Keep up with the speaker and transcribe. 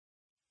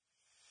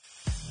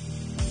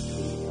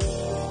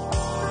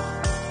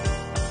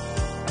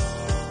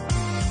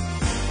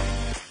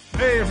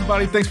Hey,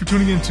 everybody. Thanks for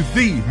tuning in to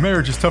the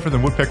Marriage is Tougher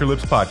Than Woodpecker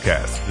Lips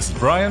podcast. This is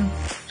Brian.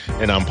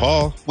 And I'm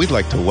Paul. We'd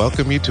like to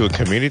welcome you to a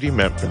community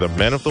meant for the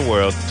men of the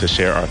world to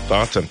share our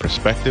thoughts and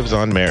perspectives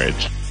on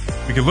marriage.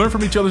 We can learn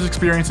from each other's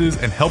experiences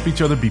and help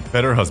each other be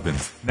better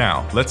husbands.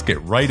 Now, let's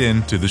get right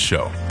into the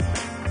show.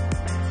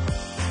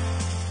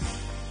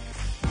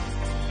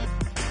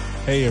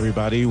 Hey,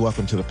 everybody.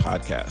 Welcome to the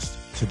podcast.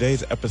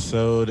 Today's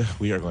episode,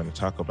 we are going to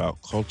talk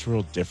about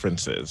cultural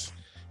differences,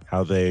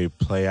 how they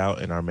play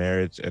out in our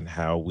marriage and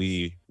how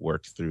we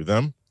work through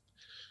them.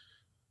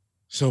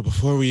 So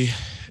before we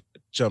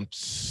jump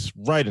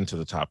right into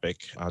the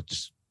topic, I'll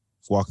just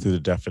walk through the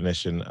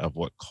definition of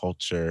what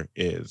culture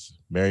is.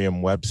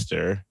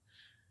 Merriam-Webster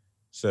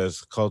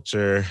says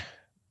culture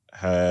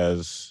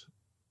has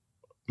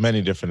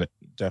many different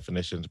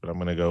definitions, but I'm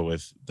going to go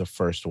with the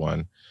first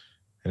one.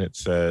 And it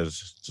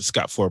says, it's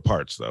got 4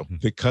 parts though.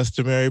 The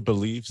customary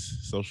beliefs,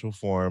 social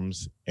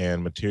forms,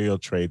 and material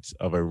traits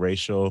of a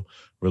racial,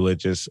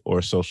 religious,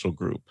 or social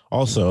group.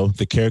 Also,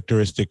 the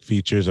characteristic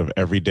features of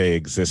everyday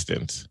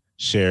existence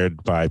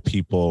shared by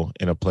people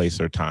in a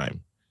place or time.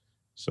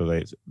 So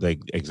the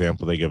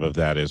example they give of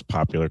that is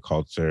popular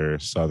culture,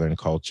 Southern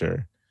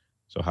culture.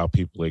 So how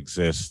people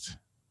exist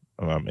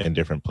in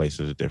different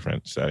places,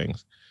 different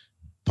settings.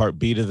 Part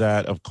B to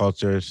that of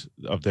cultures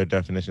of their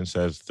definition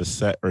says the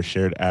set or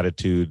shared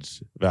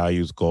attitudes,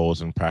 values, goals,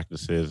 and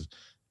practices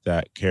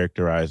that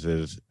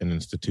characterizes an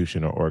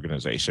institution or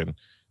organization.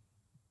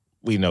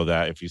 We know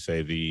that if you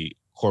say the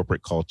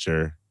corporate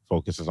culture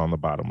focuses on the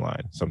bottom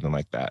line, something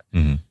like that.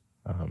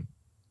 Mm-hmm.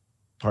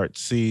 Part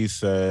C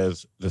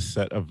says the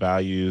set of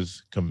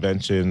values,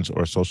 conventions,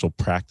 or social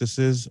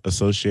practices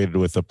associated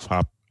with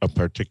a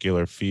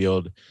particular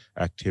field,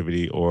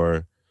 activity,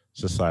 or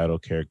societal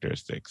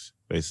characteristics.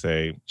 They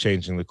say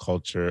changing the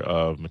culture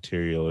of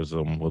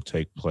materialism will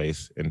take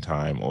place in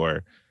time,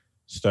 or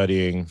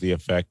studying the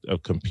effect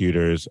of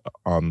computers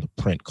on the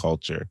print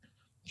culture.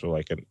 So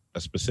like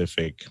a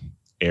specific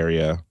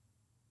area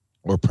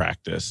or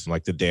practice,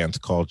 like the dance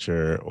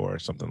culture or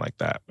something like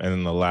that. And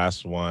then the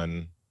last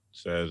one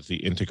says the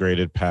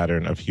integrated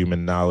pattern of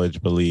human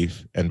knowledge,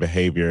 belief, and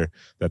behavior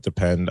that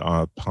depend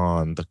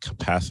upon the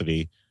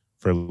capacity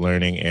for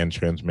learning and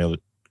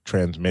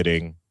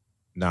transmitting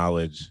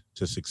knowledge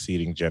to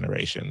succeeding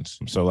generations.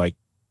 So like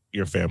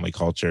your family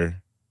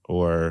culture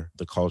or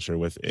the culture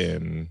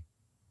within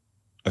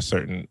a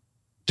certain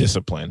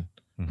discipline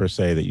per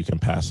se that you can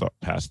pass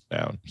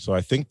down. So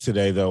I think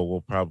today though,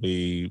 we'll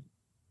probably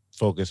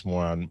focus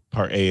more on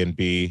part A and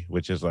B,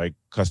 which is like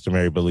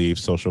customary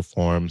beliefs, social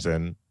forms,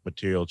 and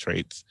material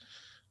traits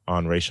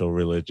on racial,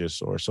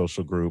 religious, or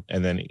social group.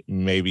 And then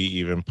maybe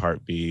even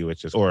part B,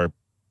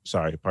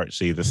 part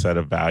C, the set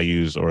of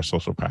values or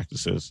social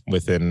practices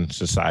within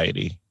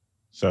society.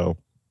 So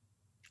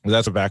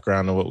that's a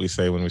background of what we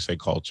say when we say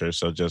culture.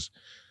 So just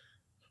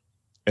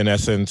in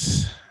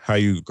essence, how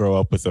you grow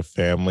up with a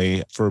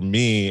family. For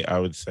me, I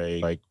would say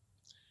like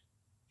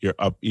your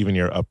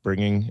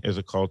upbringing is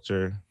a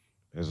culture.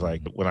 Is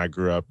like when I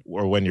grew up,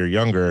 or when you're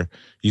younger,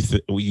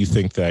 you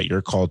think that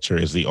your culture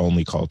is the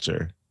only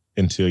culture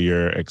until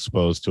you're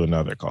exposed to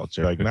another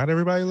culture. Like not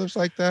everybody lives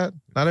like that.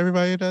 Not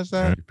everybody does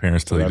that. Your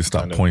parents tell you to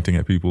stop pointing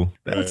at people.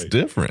 That's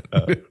different.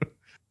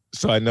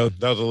 So I know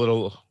that was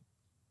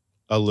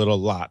a little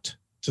lot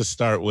to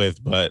start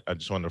with, but I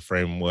just want to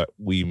frame what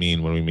we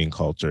mean when we mean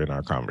culture in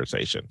our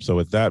conversation. So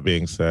with that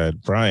being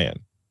said, Brian,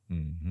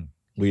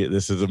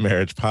 this is a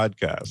marriage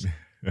podcast.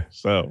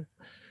 So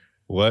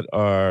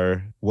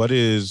what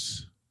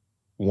is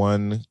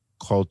one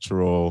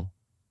cultural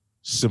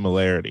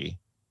similarity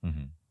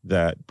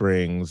that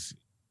brings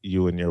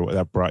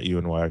that brought you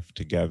and wife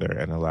together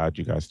and allowed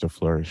you guys to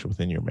flourish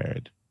within your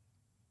marriage?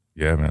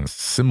 Yeah, man.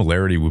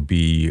 Similarity would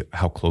be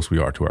how close we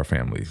are to our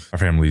families. Our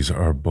families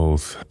are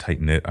both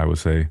tight-knit, I would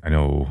say. I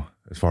know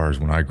as far as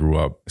when I grew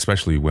up,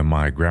 especially when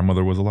my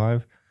grandmother was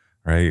alive,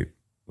 right?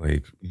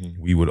 Like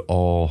we would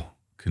all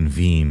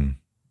convene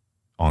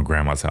on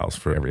grandma's house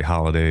for every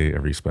holiday,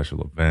 every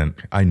special event.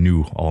 I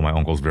knew all my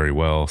uncles very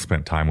well,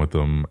 spent time with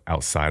them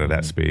outside of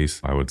that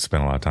space. I would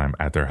spend a lot of time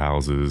at their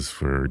houses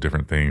for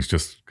different things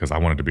just because I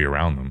wanted to be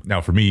around them. Now,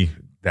 for me,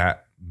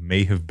 that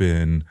may have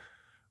been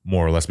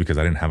more or less because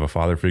I didn't have a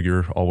father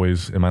figure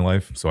always in my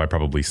life. So I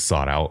probably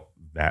sought out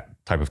that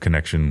type of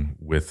connection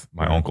with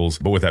my uncles.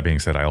 But with that being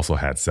said, I also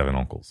had 7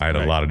 uncles. I had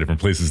a lot of different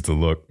places to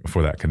look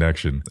for that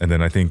connection. And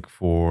then I think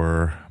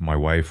for my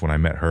wife, when I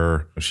met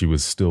her, she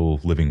was still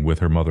living with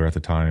her mother at the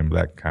time.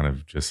 That kind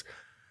of just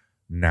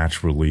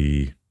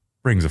naturally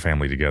brings a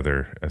family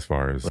together as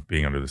far as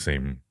being under the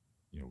same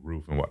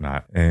roof and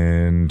whatnot.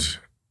 And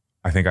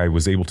I think I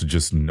was able to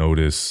just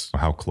notice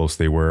how close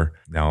they were.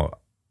 Now,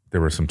 there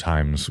were some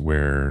times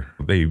where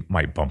they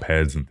might bump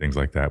heads and things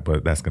like that,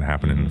 but that's going to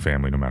happen in the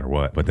family no matter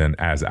what. But then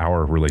as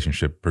our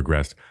relationship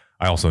progressed,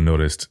 I also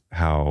noticed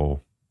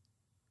how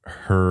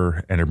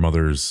her and her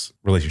mother's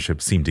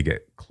relationship seemed to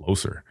get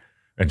closer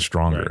and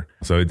stronger.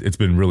 Right. So it's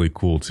been really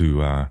cool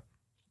to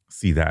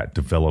see that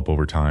develop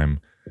over time.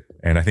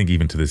 And I think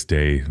even to this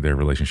day, their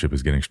relationship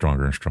is getting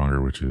stronger and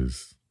stronger, which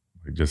is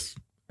just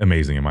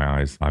amazing in my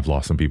eyes. I've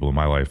lost some people in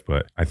my life,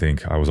 but I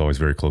think I was always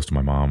very close to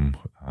my mom.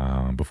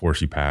 Before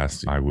she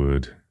passed, I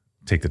would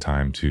take the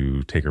time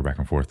to take her back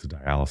and forth to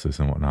dialysis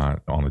and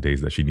whatnot on the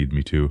days that she needed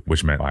me to,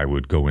 which meant I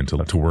would go into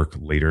to work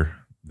later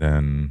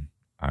than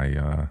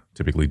I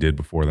typically did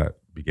before that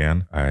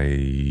began.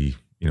 I,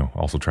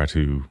 also try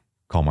to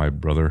call my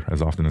brother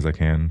as often as I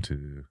can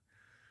to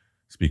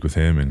speak with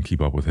him and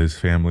keep up with his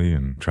family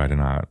and try to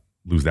not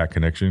lose that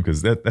connection,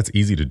 because that's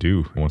easy to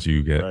do once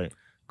you get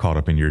caught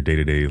up in your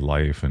day-to-day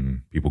life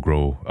and people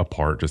grow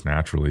apart just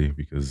naturally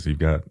because you've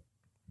got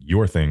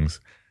your things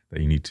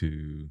that you need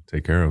to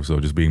take care of. So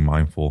just being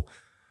mindful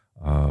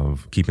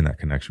of keeping that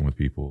connection with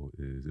people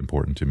is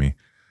important to me.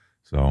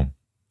 So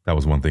that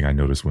was one thing I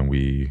noticed when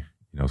we,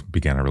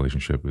 began our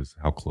relationship, is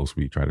how close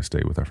we try to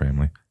stay with our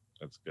family.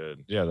 That's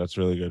good. Yeah, that's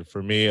really good.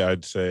 For me,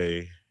 I'd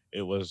say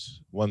it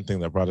was one thing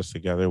that brought us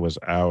together was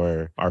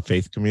our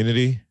faith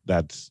community.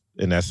 That's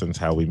in essence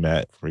how we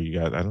met. For you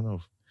guys, I don't know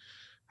if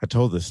I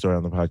told this story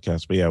on the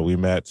podcast, but yeah, we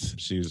met.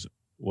 She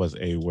was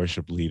a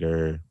worship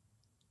leader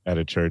at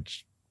a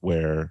church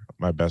where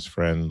my best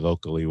friend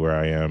locally where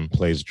I am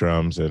plays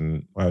drums,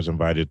 and I was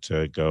invited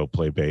to go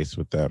play bass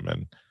with them,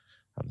 and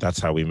that's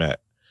how we met.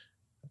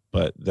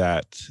 But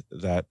that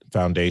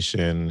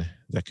foundation,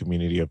 that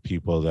community of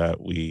people that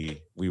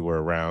we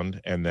were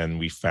around, and then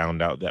we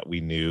found out that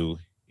we knew,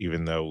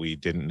 even though we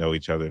didn't know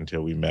each other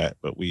until we met,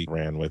 but we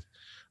ran with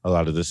a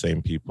lot of the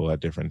same people at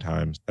different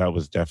times. That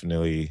was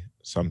definitely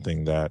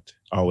something that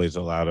always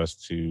allowed us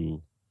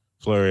to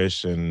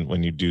flourish. And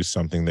when you do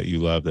something that you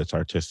love that's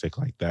artistic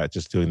like that,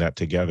 just doing that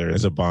together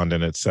is a bond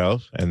in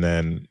itself. And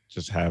then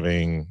just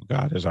having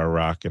God as our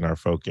rock and our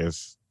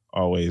focus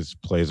always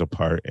plays a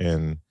part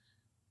in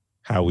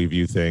how we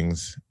view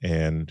things,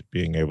 and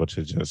being able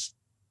to just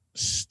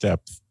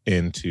step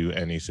into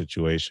any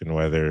situation,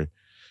 whether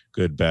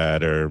good,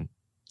 bad, or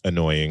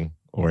annoying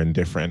or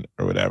indifferent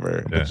or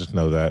whatever, but just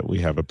know that we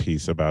have a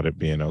peace about it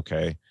being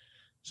okay.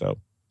 So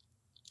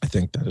I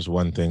think that is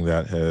one thing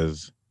that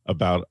has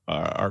about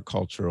our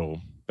cultural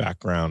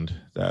background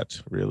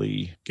that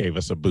really gave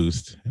us a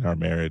boost in our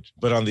marriage.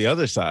 But on the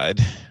other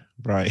side,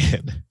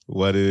 Brian,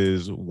 what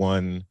is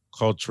one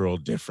cultural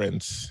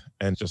difference?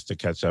 And just to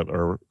catch up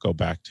or go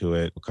back to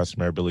it,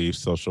 customary beliefs,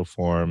 social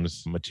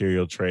forms,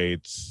 material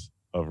traits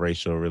of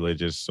racial,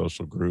 religious,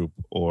 social group,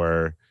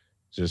 or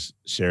just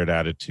shared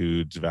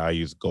attitudes,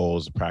 values,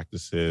 goals,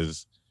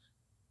 practices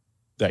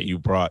that you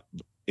brought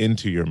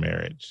into your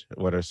marriage.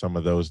 What are some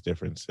of those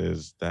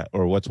differences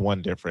or what's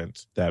one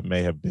difference that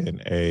may have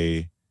been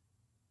a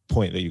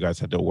point that you guys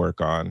had to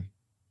work on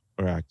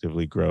or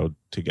actively grow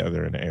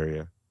together in an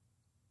area?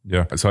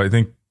 Yeah. So I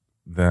think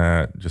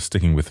that, just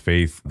sticking with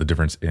faith, the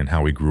difference in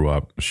how we grew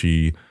up.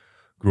 She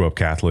grew up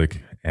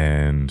Catholic,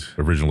 and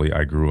originally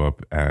I grew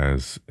up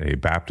as a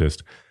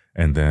Baptist,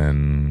 and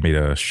then made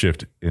a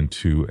shift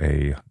into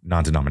a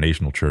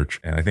non-denominational church.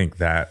 And I think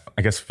that,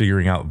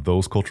 figuring out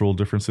those cultural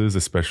differences,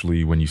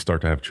 especially when you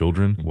start to have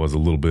children, was a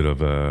little bit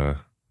of I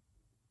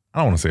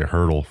don't want to say a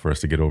hurdle for us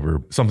to get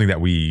over, something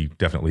that we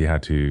definitely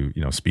had to,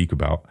 speak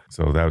about.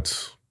 So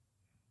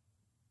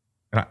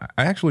and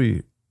I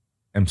actually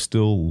am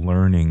still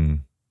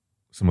learning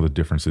some of the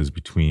differences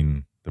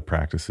between the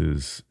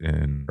practices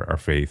in our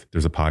faith.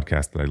 There's a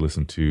podcast that I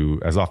listen to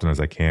as often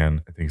as I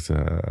can. I think it's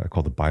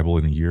called the Bible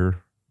in a Year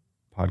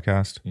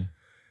podcast. Yeah.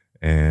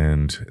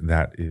 And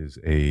that is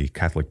a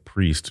Catholic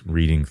priest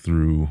reading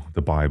through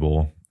the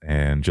Bible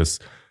and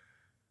just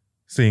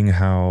seeing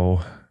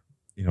how,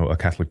 a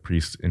Catholic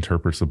priest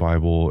interprets the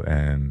Bible,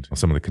 and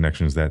some of the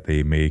connections that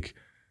they make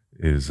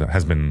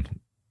has been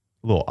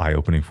a little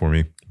eye-opening for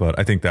me. But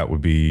I think that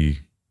would be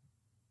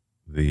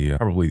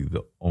probably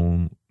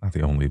not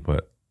the only,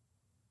 but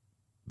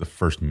the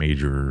first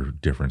major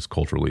difference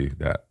culturally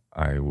that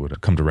I would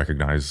come to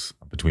recognize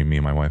between me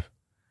and my wife.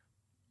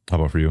 How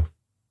about for you?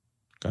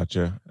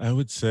 Gotcha. I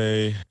would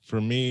say for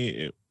me,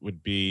 it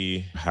would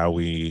be how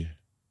we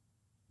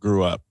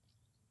grew up.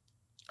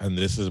 And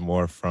this is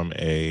more from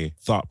a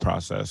thought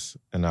process,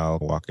 and I'll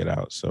walk it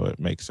out so it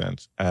makes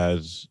sense.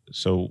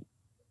 So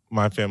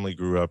my family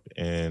grew up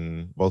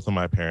both of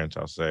my parents,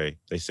 I'll say,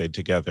 they stayed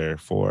together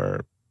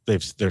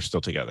they're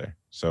still together.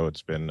 So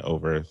it's been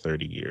over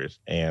 30 years.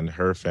 And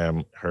her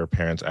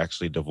parents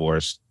actually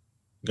divorced,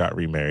 got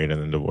remarried,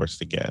 and then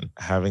divorced again.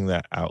 Having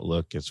that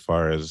outlook as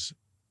far as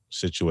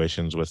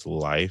situations with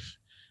life,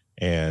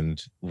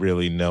 and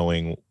really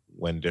knowing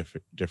when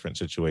different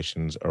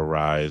situations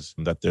arise,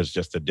 that there's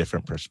just a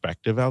different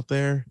perspective out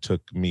there,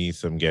 took me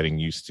some getting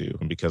used to.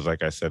 Because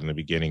like I said in the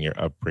beginning, your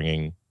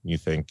upbringing, you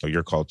think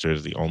your culture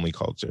is the only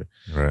culture.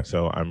 Right.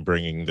 So I'm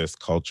bringing this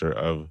culture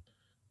of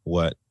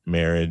what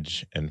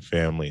marriage and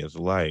family is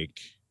like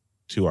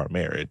to our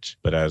marriage.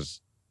 But as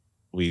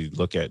we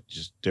look at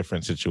just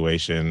different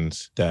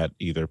situations that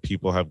either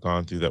people have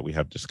gone through that we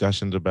have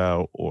discussions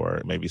about,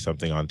 or maybe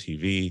something on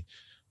TV,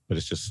 but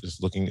it's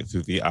just looking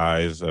through the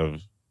eyes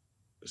of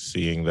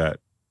seeing that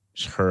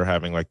her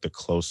having like the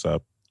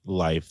close-up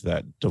life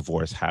that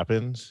divorce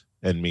happens,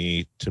 And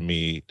to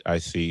me, I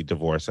see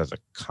divorce as a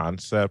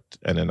concept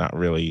and it not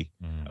really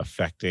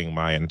affecting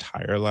my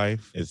entire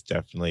life. It's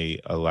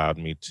definitely allowed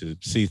me to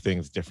see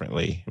things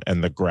differently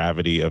and the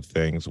gravity of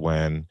things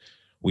when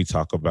we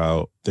talk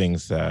about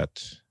things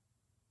that,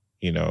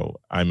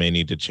 I may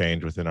need to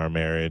change within our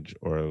marriage,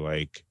 or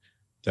like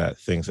that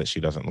things that she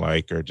doesn't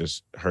like, or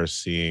just her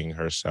seeing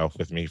herself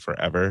with me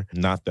forever.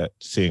 Not that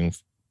seeing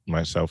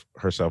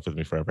herself with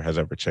me forever has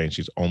ever changed.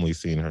 She's only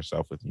seen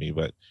herself with me,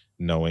 but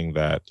knowing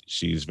that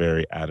she's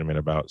very adamant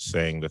about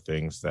saying the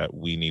things that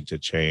we need to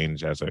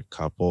change as a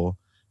couple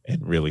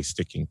and really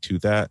sticking to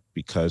that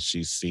because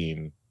she's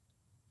seen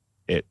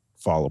it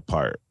fall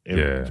apart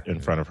in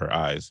front of her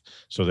eyes.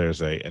 So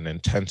there's an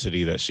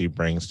intensity that she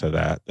brings to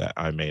that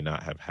I may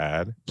not have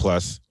had.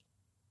 Plus,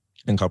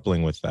 and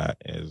coupling with that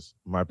is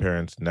my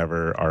parents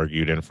never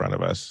argued in front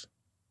of us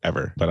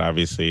ever. But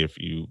obviously, if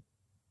you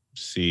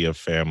see a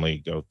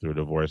family go through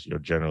divorce, you'll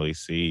generally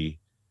see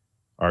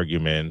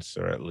arguments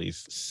or at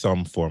least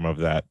some form of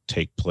that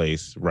take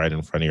place right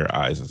in front of your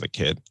eyes as a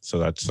kid. So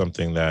that's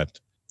something that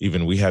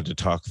even we had to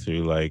talk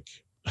through, like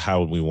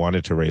how we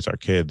wanted to raise our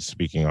kids.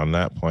 Speaking on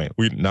that point,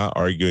 we're not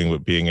arguing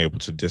but being able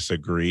to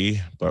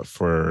disagree, but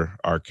for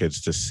our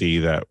kids to see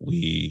that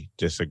we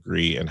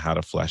disagree and how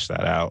to flesh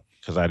that out.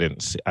 Because I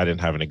didn't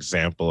have an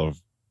example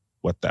of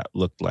what that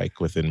looked like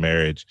within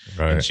marriage.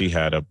 Right. And she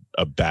had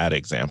a bad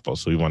example.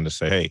 So we wanted to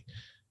say, hey,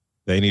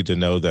 they need to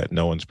know that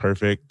no one's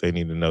perfect. They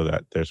need to know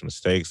that there's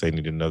mistakes. They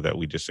need to know that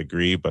we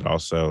disagree, but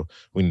also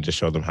we need to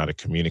show them how to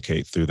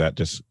communicate through that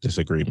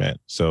disagreement.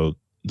 So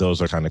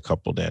those are kind of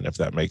coupled in, if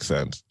that makes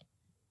sense.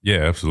 Yeah,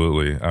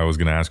 absolutely. I was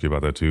going to ask you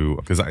about that too,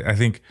 because I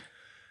think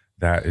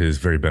that is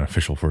very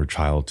beneficial for a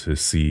child to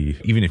see,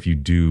 even if you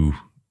do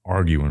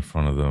argue in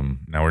front of them.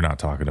 Now, we're not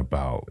talking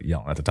about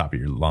yelling at the top of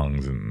your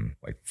lungs and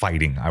like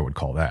fighting, I would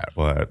call that.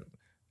 But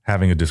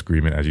having a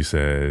disagreement, as you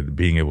said,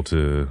 being able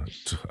to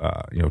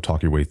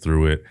talk your way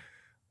through it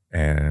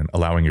and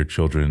allowing your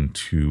children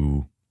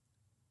to,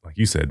 like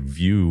you said,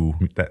 view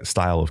that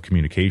style of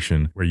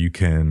communication where you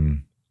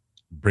can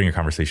bring a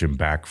conversation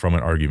back from an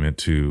argument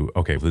to,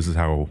 okay, this is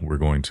how we're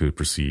going to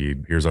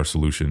proceed. Here's our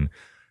solution.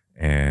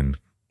 And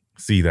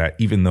see that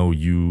even though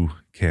you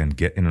can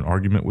get in an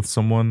argument with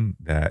someone,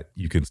 that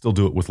you can still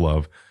do it with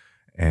love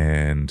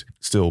and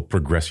still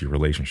progress your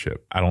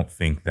relationship. I don't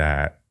think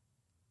that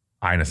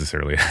I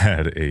necessarily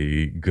had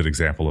a good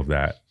example of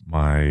that.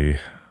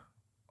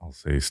 I'll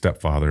say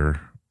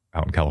stepfather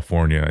out in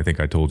California, I think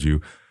I told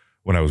you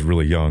when I was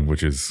really young,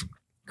 which is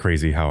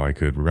crazy how I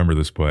could remember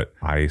this, but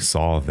I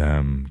saw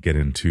them get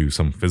into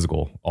some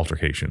physical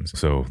altercations.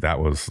 So that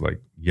was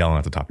like yelling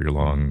at the top of your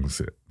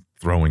lungs,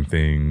 throwing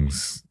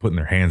things, putting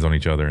their hands on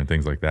each other and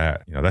things like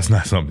that. That's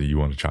not something you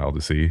want a child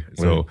to see. Right.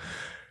 So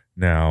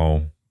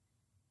now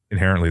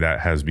inherently that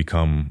has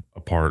become a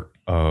part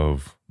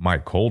of my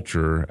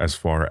culture as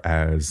far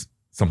as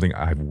something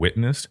I've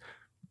witnessed,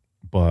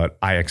 but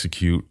I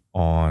execute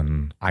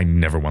on, I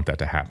never want that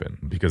to happen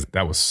because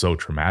that was so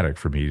traumatic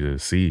for me to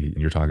see. And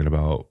you're talking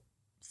about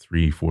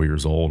 3-4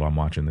 years old, I'm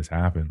watching this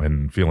happen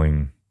and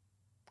feeling,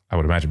 I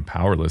would imagine,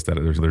 powerless, that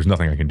there's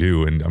nothing I can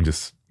do. And I'm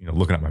just,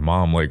 looking at my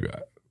mom like,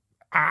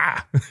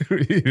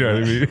 you know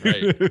what I mean?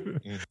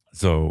 Right.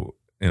 So,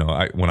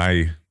 when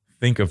I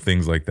think of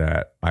things like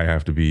that, I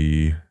have to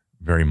be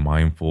very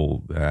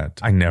mindful that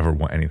I never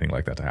want anything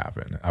like that to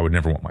happen. I would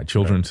never want my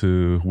children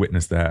to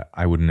witness that.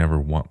 I would never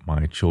want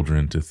my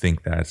children to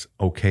think that's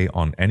okay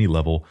on any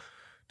level,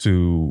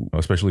 to,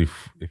 especially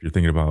if you're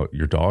thinking about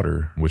your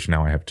daughter, which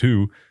now I have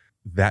 2,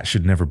 that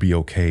should never be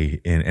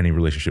okay in any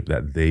relationship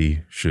that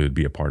they should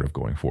be a part of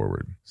going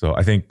forward. So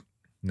I think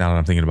now that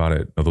I'm thinking about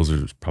it, those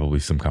are probably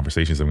some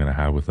conversations I'm going to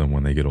have with them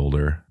when they get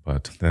older.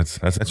 But that's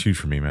huge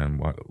for me,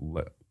 man.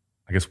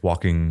 I guess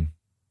walking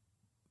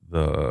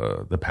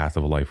the path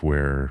of a life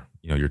where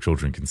your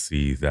children can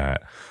see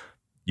that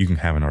you can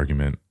have an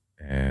argument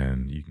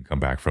and you can come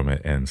back from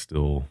it and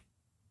still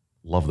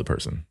love the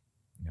person.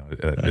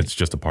 It's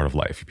just a part of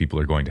life. People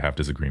are going to have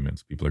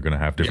disagreements. People are going to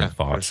have different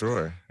thoughts, for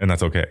sure, and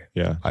that's okay.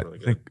 Yeah, I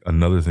think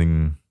another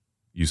thing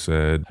you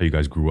said, how you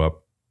guys grew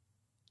up,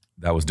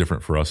 that was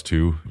different for us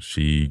too.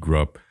 She grew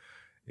up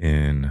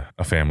in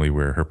a family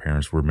where her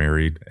parents were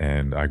married,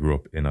 and I grew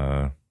up in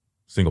a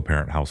single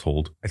parent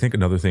household. I think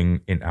another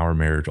thing in our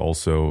marriage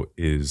also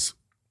is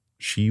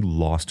she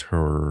lost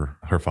her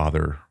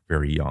father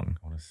very young.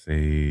 I want to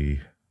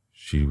say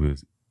she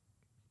was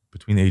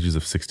between the ages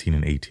of 16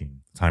 and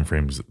 18. Time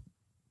frame's a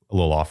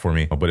little off for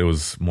me, but it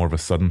was more of a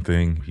sudden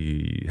thing.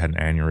 He had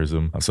an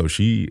aneurysm. So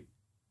she,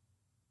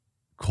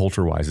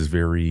 culture-wise, is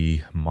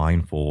very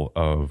mindful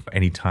of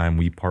any time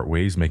we part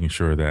ways, making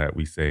sure that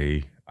we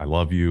say, I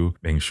love you,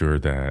 making sure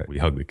that we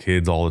hug the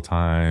kids all the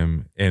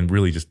time, and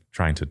really just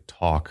trying to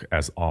talk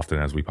as often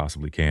as we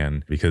possibly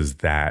can, because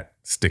that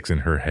sticks in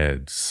her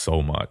head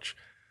so much.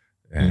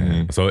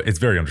 And so it's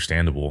very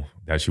understandable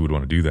that she would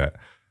want to do that.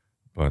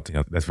 But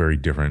that's very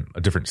different,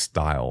 a different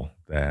style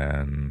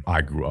than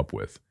I grew up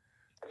with.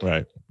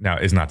 Right. Now,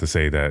 it's not to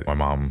say that my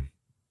mom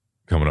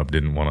coming up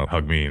didn't want to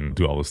hug me and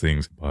do all those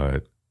things,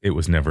 but it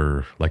was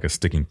never like a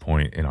sticking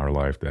point in our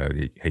life that,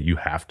 hey, you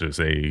have to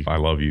say I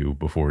love you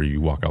before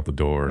you walk out the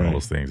door and all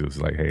those things. It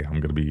was like, hey,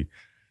 I'm going to be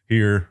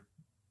here.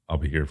 I'll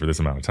be here for this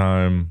amount of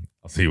time.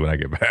 I'll see you when I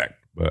get back.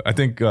 But I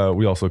think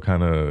we also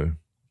kind of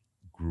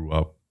grew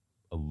up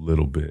a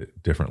little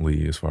bit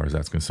differently as far as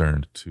that's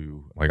concerned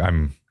too. Like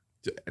and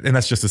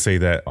that's just to say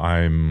that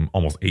I'm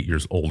almost 8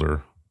 years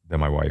older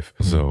than my wife.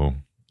 Mm-hmm. So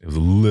it was a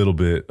little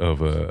bit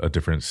of a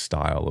different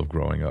style of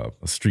growing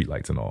up,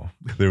 streetlights and all.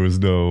 There was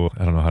no,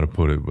 I don't know how to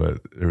put it,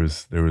 but there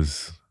was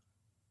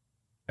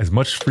as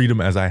much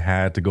freedom as I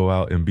had to go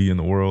out and be in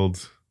the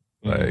world.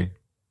 Like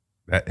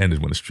that ended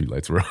when the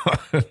streetlights were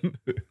on.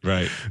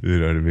 Right. You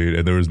know what I mean?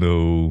 And there was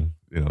no,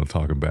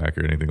 talking back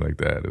or anything like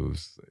that. It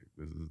was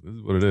like, this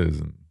is what it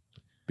is. And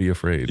be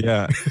afraid.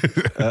 Yeah.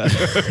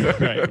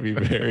 Right. Be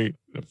very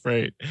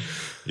afraid.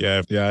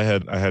 Yeah. Yeah.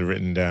 I had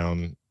written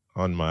down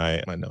on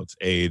my notes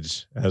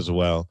age as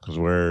well, because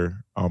we're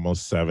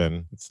almost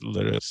 7. It's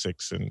literally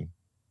 6 and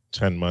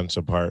 10 months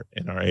apart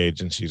in our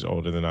age, and she's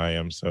older than I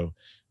am. So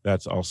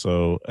that's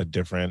also a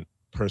different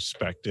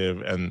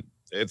perspective. And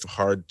it's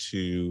hard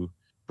to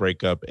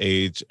break up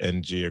age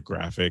and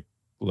geographic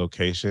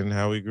location,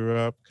 how we grew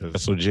up.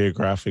 So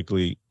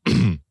geographically,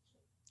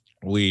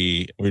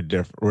 we're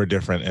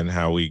different in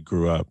how we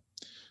grew up.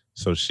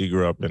 So she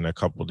grew up in a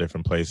couple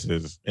different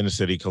places in the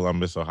city,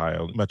 Columbus,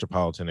 Ohio,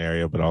 metropolitan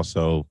area, but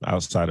also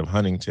outside of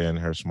Huntington,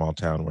 her small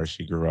town where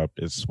she grew up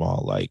is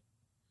small, like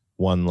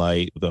one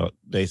light.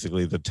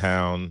 Basically the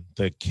town,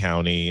 the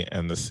county,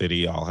 and the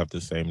city all have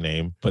the same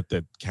name, but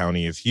the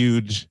county is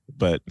huge.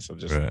 But so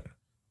just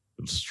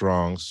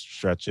strong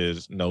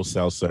stretches, no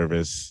cell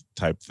service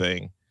type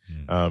thing.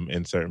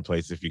 In certain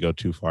places if you go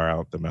too far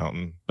out the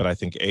mountain. But I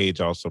think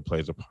age also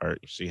plays a part.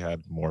 She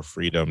had more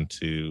freedom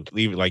to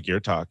leave, like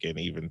you're talking,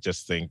 even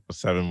just think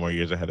 7 more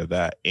years ahead of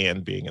that,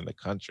 and being in the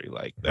country.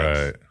 Like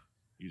that's,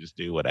 you just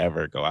do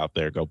whatever, go out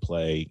there, go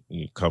play,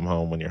 you come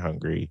home when you're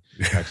hungry,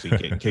 actually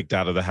getting kicked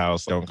out of the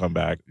house, don't come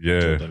back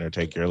till dinner,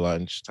 take your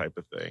lunch type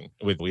of thing.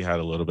 We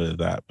had a little bit of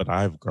that, but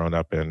I grew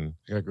up in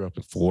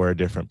 4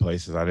 different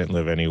places. I didn't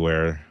live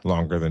anywhere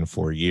longer than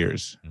 4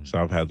 years.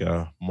 So I've had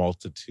a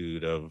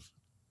multitude of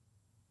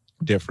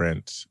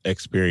different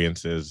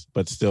experiences,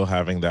 but still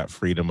having that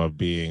freedom of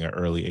being an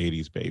early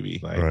 80s baby.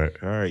 Like,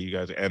 all right, you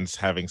guys, and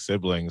having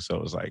siblings. So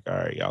it was like, all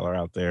right, y'all are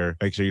out there.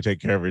 Make sure you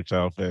take care of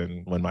yourself.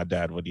 And when my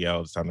dad would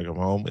yell, it's time to come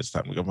home, it's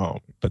time to come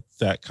home. But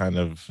that kind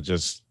of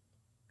just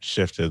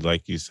shifted,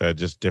 like you said,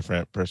 just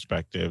different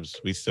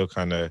perspectives. We still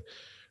kind of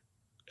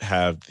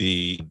have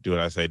the do what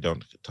I say,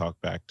 don't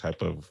talk back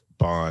type of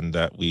bond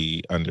that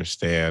we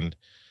understand,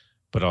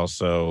 but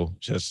also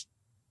just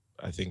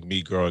I think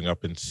me growing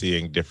up and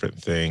seeing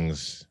different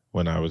things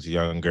when I was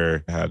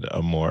younger had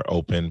a more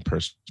open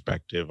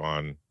perspective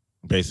on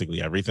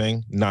basically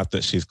everything. Not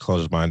that she's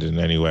closed-minded in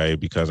any way,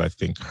 because I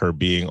think her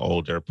being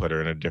older put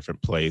her in a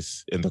different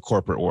place in the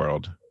corporate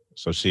world.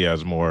 So she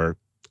has more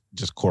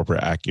just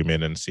corporate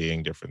acumen and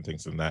seeing different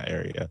things in that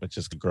area. But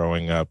just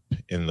growing up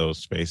in those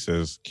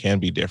spaces can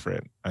be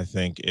different. I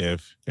think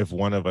if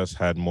one of us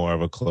had more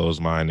of a closed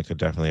mind, it could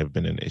definitely have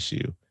been an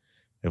issue.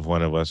 If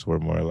one of us were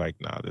more like,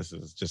 nah, this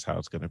is just how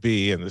it's going to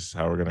be, and this is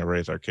how we're going to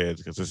raise our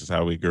kids because this is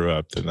how we grew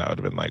up, then that would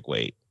have been like,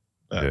 wait,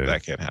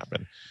 that can't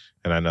happen.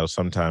 And I know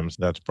sometimes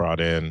that's brought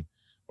in,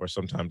 or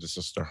sometimes it's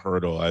just a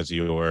hurdle as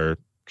you're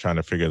trying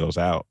to figure those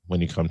out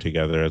when you come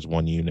together as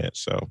one unit.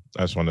 So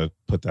I just want to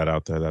put that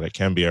out there, that it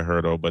can be a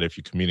hurdle, but if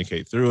you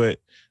communicate through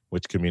it,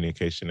 which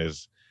communication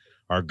is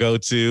our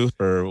go-to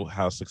for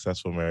how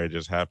successful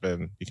marriages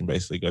happen, you can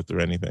basically go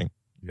through anything.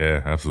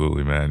 Yeah,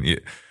 absolutely, man. Yeah.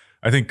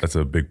 I think that's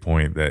a big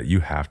point, that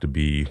you have to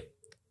be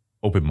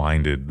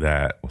open-minded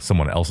that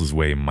someone else's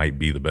way might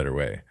be the better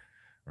way,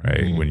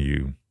 right? Mm-hmm. When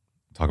you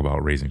talk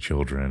about raising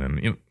children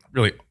and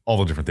really all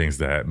the different things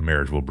that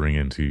marriage will bring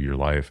into your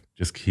life,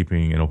 just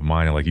keeping an open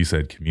mind and, like you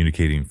said,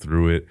 communicating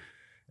through it.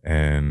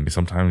 And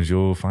sometimes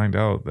you'll find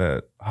out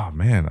that, oh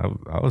man,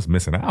 I was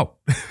missing out.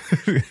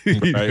 You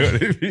know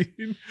what I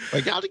mean?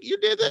 Like, you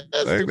did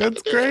that. Like,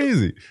 that's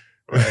crazy.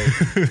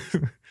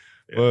 Right.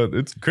 But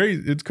it's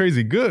crazy. It's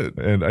crazy good.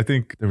 And I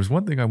think there was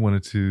one thing I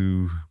wanted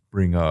to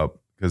bring up,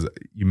 because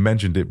you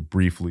mentioned it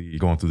briefly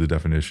going through the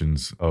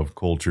definitions of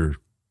culture.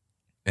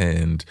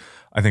 And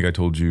I think I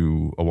told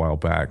you a while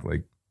back,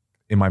 like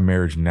in my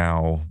marriage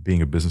now,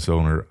 being a business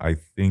owner, I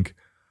think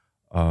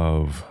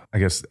of, I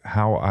guess,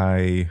 how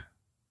I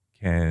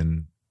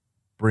can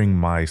bring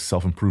my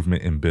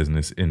self-improvement in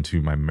business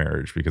into my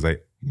marriage, because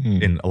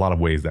in a lot of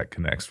ways that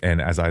connects.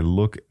 And as I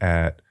look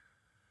at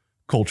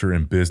culture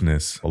in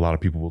business, a lot of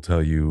people will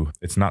tell you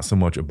it's not so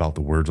much about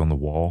the words on the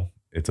wall,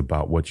 it's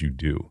about what you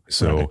do.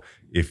 So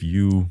if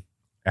you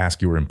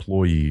ask your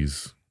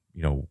employees,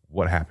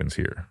 what happens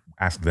here,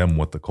 ask them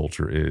what the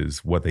culture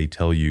is, what they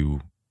tell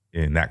you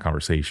in that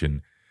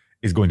conversation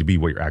is going to be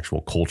what your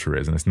actual culture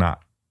is. And it's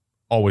not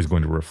always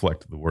going to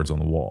reflect the words on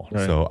the wall.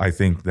 Right. So I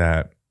think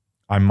that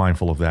I'm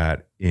mindful of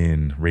that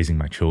in raising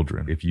my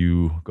children. If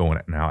you go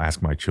and now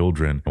ask my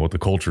children what the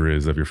culture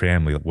is of your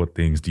family, what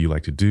things do you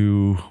like to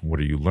do? What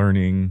are you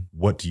learning?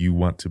 What do you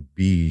want to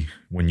be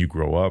when you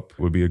grow up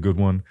would be a good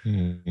one.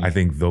 I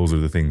think those are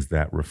the things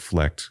that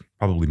reflect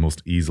probably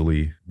most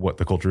easily what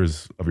the culture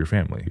is of your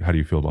family. How do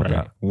you feel about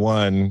that?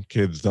 One,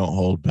 kids don't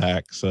hold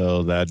back.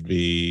 So that's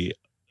the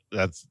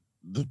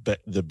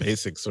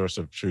basic source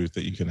of truth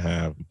that you can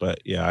have. But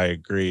yeah, I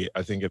agree.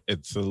 I think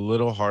it's a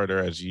little harder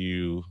as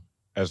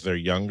they're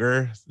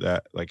younger,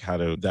 that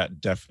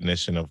that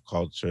definition of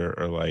culture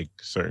or like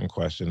certain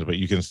questions, but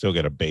you can still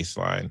get a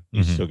baseline.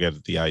 You still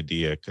get the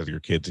idea because you're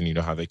kids and you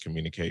know how they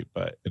communicate,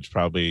 but it's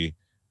probably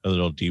a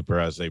little deeper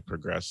as they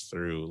progress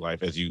through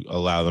life, as you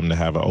allow them to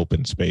have an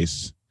open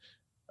space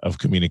of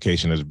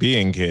communication as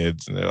being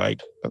kids. And they're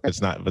like, okay,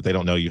 it's not, but they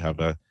don't know you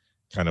have a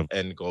kind of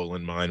end goal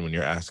in mind when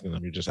you're asking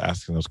them. You're just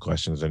asking those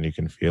questions and you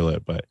can feel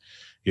it. But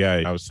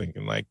yeah, I was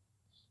thinking like,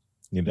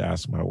 need to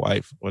ask my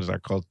wife, what is our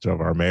culture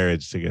of our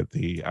marriage, to get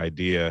the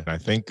idea. And I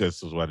think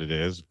this is what it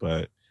is,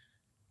 but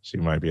she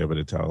might be able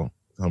to tell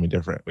me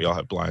different. We all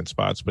have blind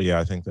spots, but yeah,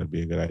 I think that'd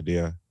be a good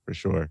idea for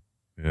sure.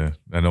 Yeah.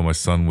 I know my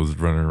son was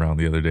running around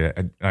the other day.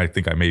 I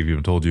think I may have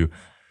even told you,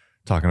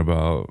 talking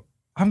about,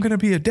 I'm going to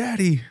be a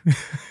daddy.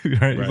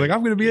 Right? He's like,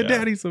 I'm going to be a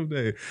daddy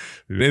someday.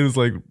 It was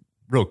like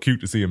real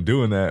cute to see him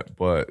doing that,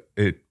 but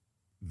it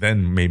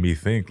then made me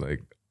think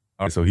like,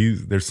 so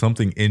there's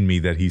something in me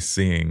that he's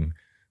seeing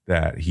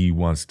that he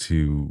wants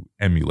to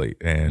emulate.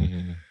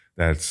 And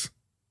that's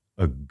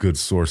a good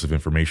source of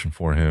information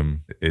for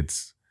him.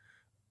 It's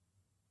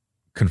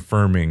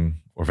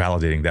confirming or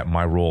validating that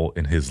my role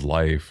in his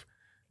life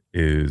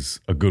is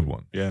a good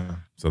one. Yeah.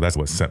 So that's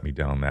what sent me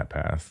down that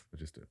path.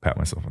 Just to pat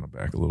myself on the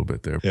back a little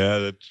bit there. Yeah,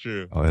 that's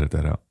true. I'll edit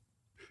that out.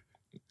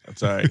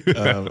 That's all right.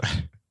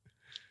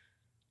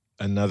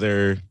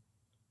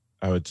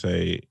 I would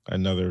say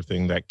another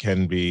thing that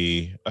can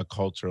be a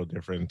cultural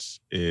difference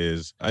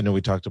is, I know we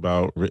talked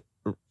about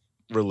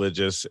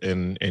religious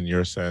in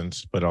your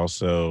sense, but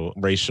also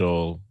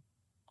racial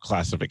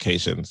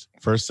classifications.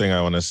 First thing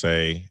I want to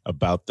say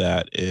about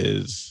that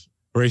is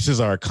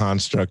races are a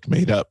construct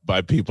made up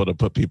by people to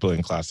put people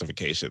in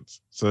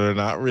classifications. So they're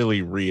not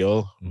really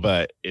real,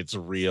 but it's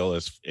real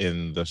as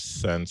in the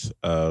sense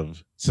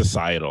of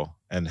societal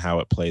and how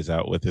it plays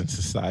out within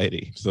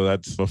society. So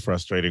that's a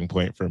frustrating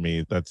point for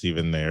me that's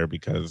even there,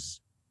 because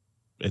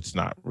it's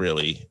not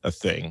really a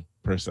thing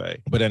per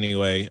se. But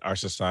anyway, our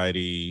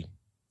society,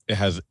 it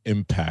has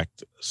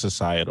impact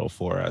societal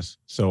for us.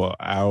 So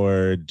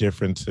our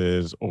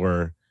differences,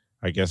 or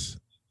I guess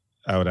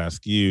I would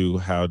ask you,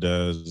 how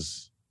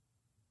does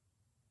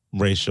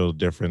racial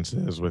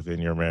differences within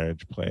your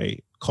marriage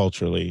play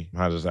culturally?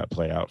 How does that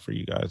play out for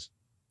you guys?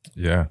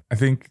 Yeah, I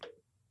think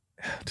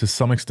to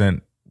some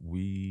extent,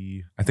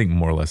 I think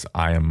more or less,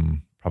 I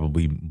am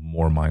probably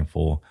more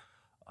mindful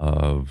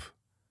of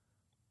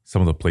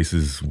some of the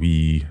places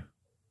we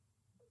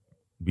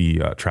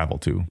travel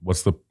to.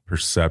 What's the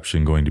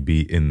perception going to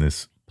be in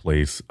this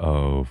place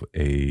of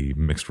a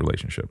mixed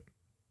relationship,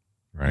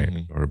 right?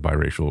 Or a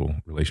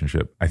biracial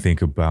relationship? I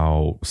think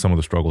about some of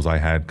the struggles I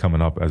had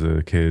coming up as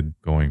a kid,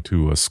 going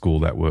to a school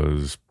that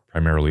was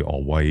primarily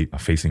all white,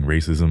 facing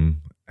racism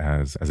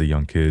as a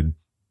young kid,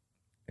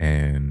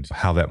 and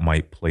how that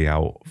might play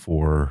out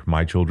for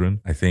my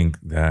children. I think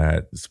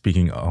that,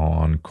 speaking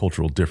on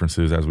cultural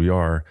differences as we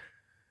are,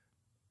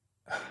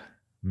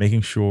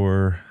 making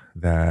sure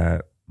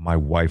that my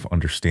wife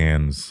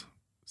understands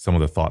some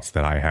of the thoughts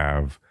that I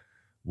have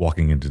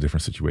walking into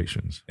different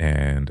situations.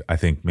 And I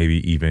think maybe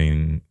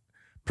even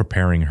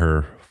preparing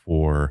her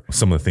for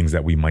some of the things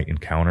that we might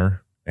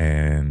encounter.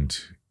 And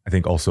I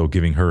think also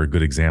giving her a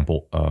good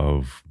example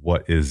of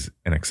what is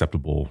an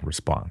acceptable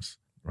response,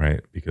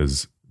 right?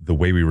 Because the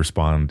way we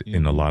respond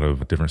in a lot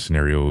of different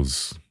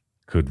scenarios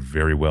could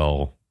very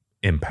well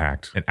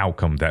impact an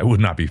outcome that would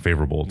not be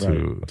favorable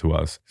to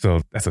us.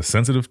 So that's a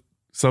sensitive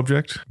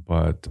subject,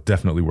 but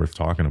definitely worth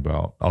talking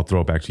about. I'll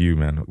throw it back to you,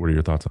 man. What are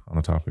your thoughts on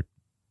the topic?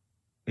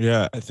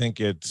 Yeah, I think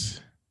it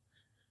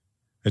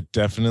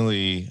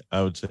definitely,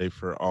 I would say,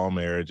 for all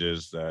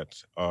marriages that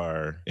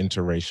are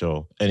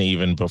interracial, and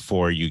even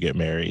before you get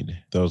married,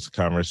 those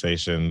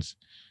conversations,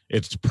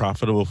 it's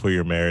profitable for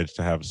your marriage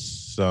to have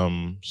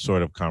some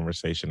sort of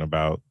conversation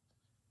about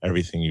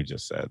everything you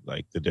just said,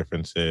 like the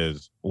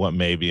differences, what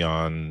may be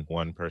on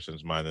one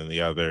person's mind than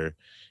the other,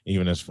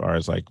 even as far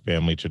as like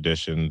family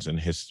traditions and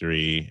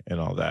history and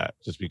all that,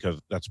 just because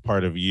that's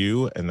part of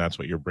you and that's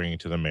what you're bringing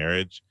to the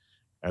marriage.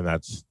 And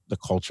that's the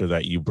culture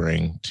that you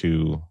bring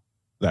to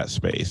that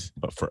space.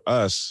 But for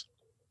us,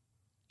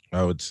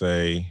 I would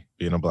say,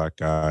 being a Black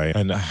guy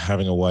and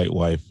having a white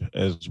wife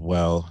as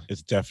well,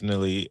 it's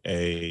definitely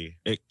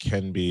there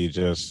can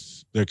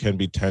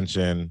be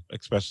tension,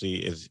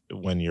 especially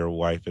when your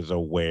wife is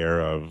aware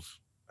of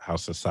how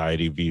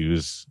society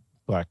views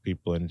Black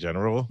people in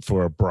general,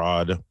 for a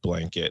broad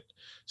blanket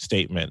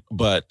statement.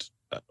 But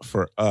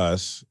for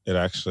us, it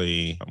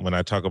actually, when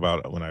I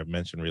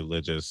mentioned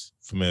religious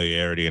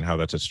familiarity and how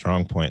that's a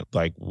strong point,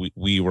 like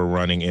we were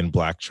running in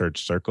Black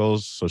church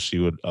circles. So she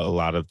would a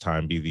lot of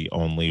time be the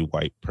only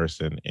white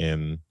person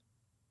in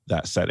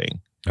that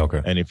setting.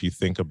 Okay. And if you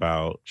think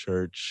about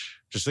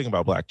church, just think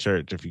about Black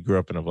church. If you grew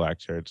up in a Black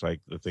church, like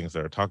the things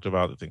that are talked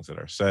about, the things that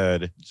are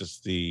said,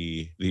 just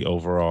the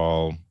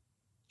overall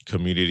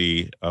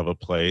community of a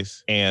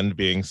place, and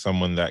being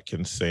someone that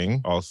can sing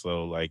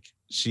also, like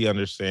she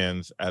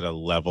understands at a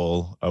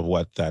level of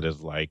what that is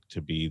like to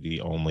be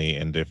the only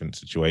in different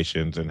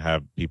situations and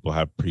have people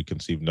have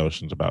preconceived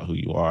notions about who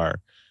you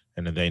are,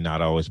 and they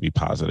not always be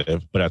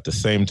positive. But at the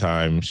same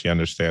time, she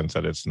understands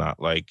that it's not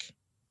like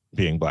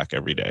being Black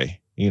every day.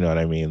 You know what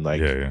I mean?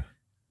 Like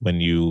when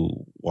you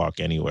walk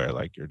anywhere,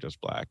 like you're just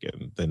Black,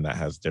 and then that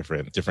has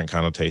different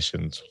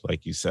connotations,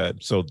 like you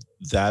said. So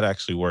that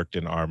actually worked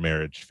in our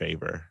marriage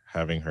favor,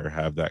 having her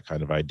have that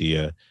kind of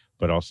idea,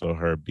 but also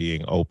her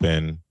being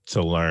open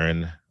to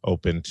learn,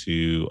 open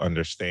to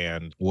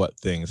understand what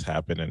things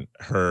happen, and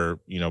her,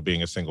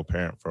 being a single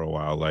parent for a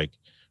while, like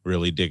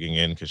really digging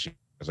in because she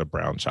has a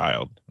brown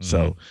child. Mm-hmm.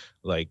 So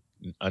like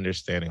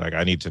understanding, like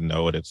I need to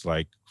know what it's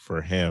like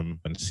for him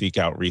and seek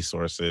out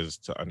resources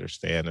to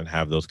understand and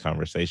have those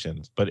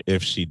conversations. But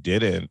if she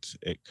didn't,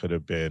 it could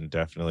have been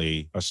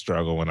definitely a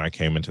struggle when I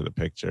came into the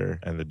picture,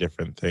 and the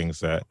different things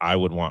that I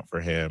would want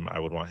for him. I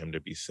would want him to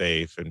be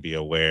safe and be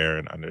aware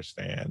and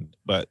understand.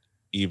 But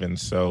even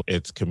so,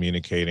 it's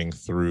communicating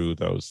through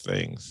those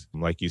things.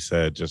 Like you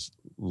said, just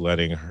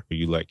letting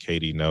you let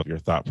Katie know your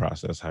thought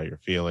process, how you're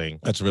feeling.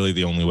 That's really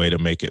the only way to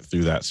make it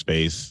through that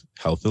space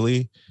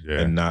healthily,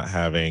 and not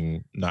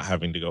having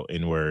to go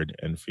inward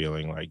and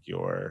feeling like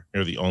you're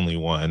the only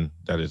one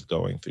that is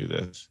going through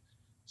this.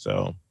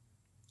 So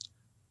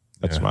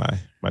that's my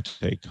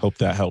take. Hope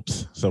that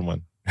helps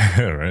someone.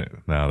 Right.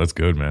 No, that's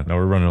good, man. Now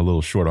we're running a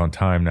little short on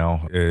time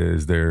now.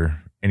 Is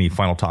there any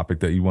final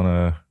topic that you want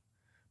to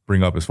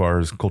bring up as far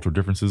as cultural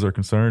differences are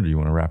concerned? Do you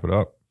want to wrap it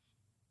up?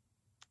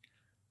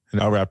 And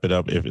I'll wrap it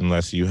up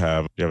unless you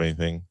have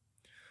anything.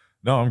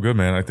 No, I'm good,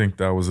 man. I think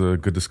that was a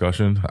good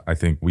discussion. I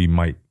think we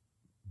might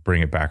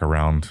bring it back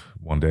around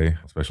one day,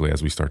 especially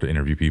as we start to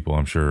interview people.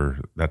 I'm sure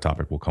that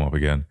topic will come up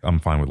again. I'm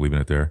fine with leaving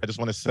it there. I just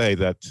want to say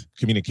that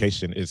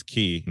communication is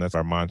key. And that's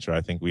our mantra.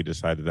 I think we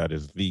decided that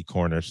is the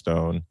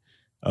cornerstone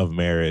of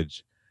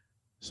marriage.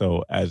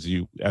 So as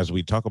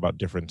we talk about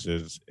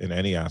differences in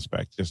any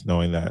aspect, just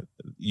knowing that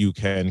you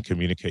can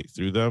communicate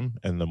through them,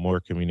 and the more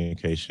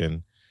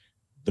communication,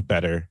 the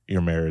better your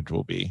marriage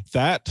will be.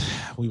 That,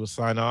 we will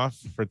sign off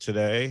for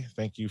today.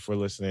 Thank you for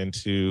listening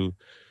to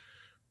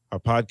our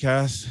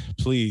podcast.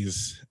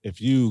 Please, if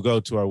you go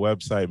to our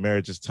website,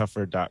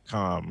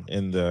 marriagestougher.com,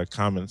 in the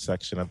comment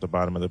section at the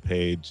bottom of the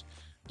page,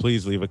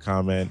 please leave a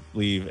comment,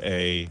 leave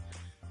a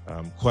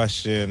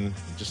question,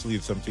 just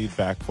leave some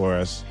feedback for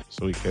us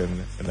so we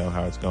can know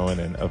how it's going.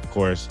 And of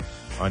course,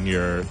 on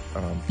your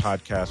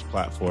podcast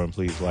platform,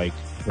 please like,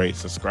 rate,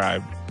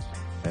 subscribe.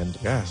 And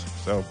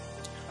so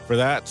for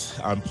that,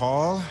 I'm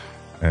Paul.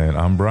 And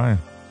I'm Brian.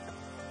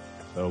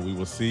 So we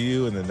will see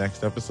you in the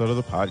next episode of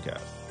the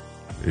podcast.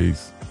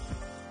 Peace.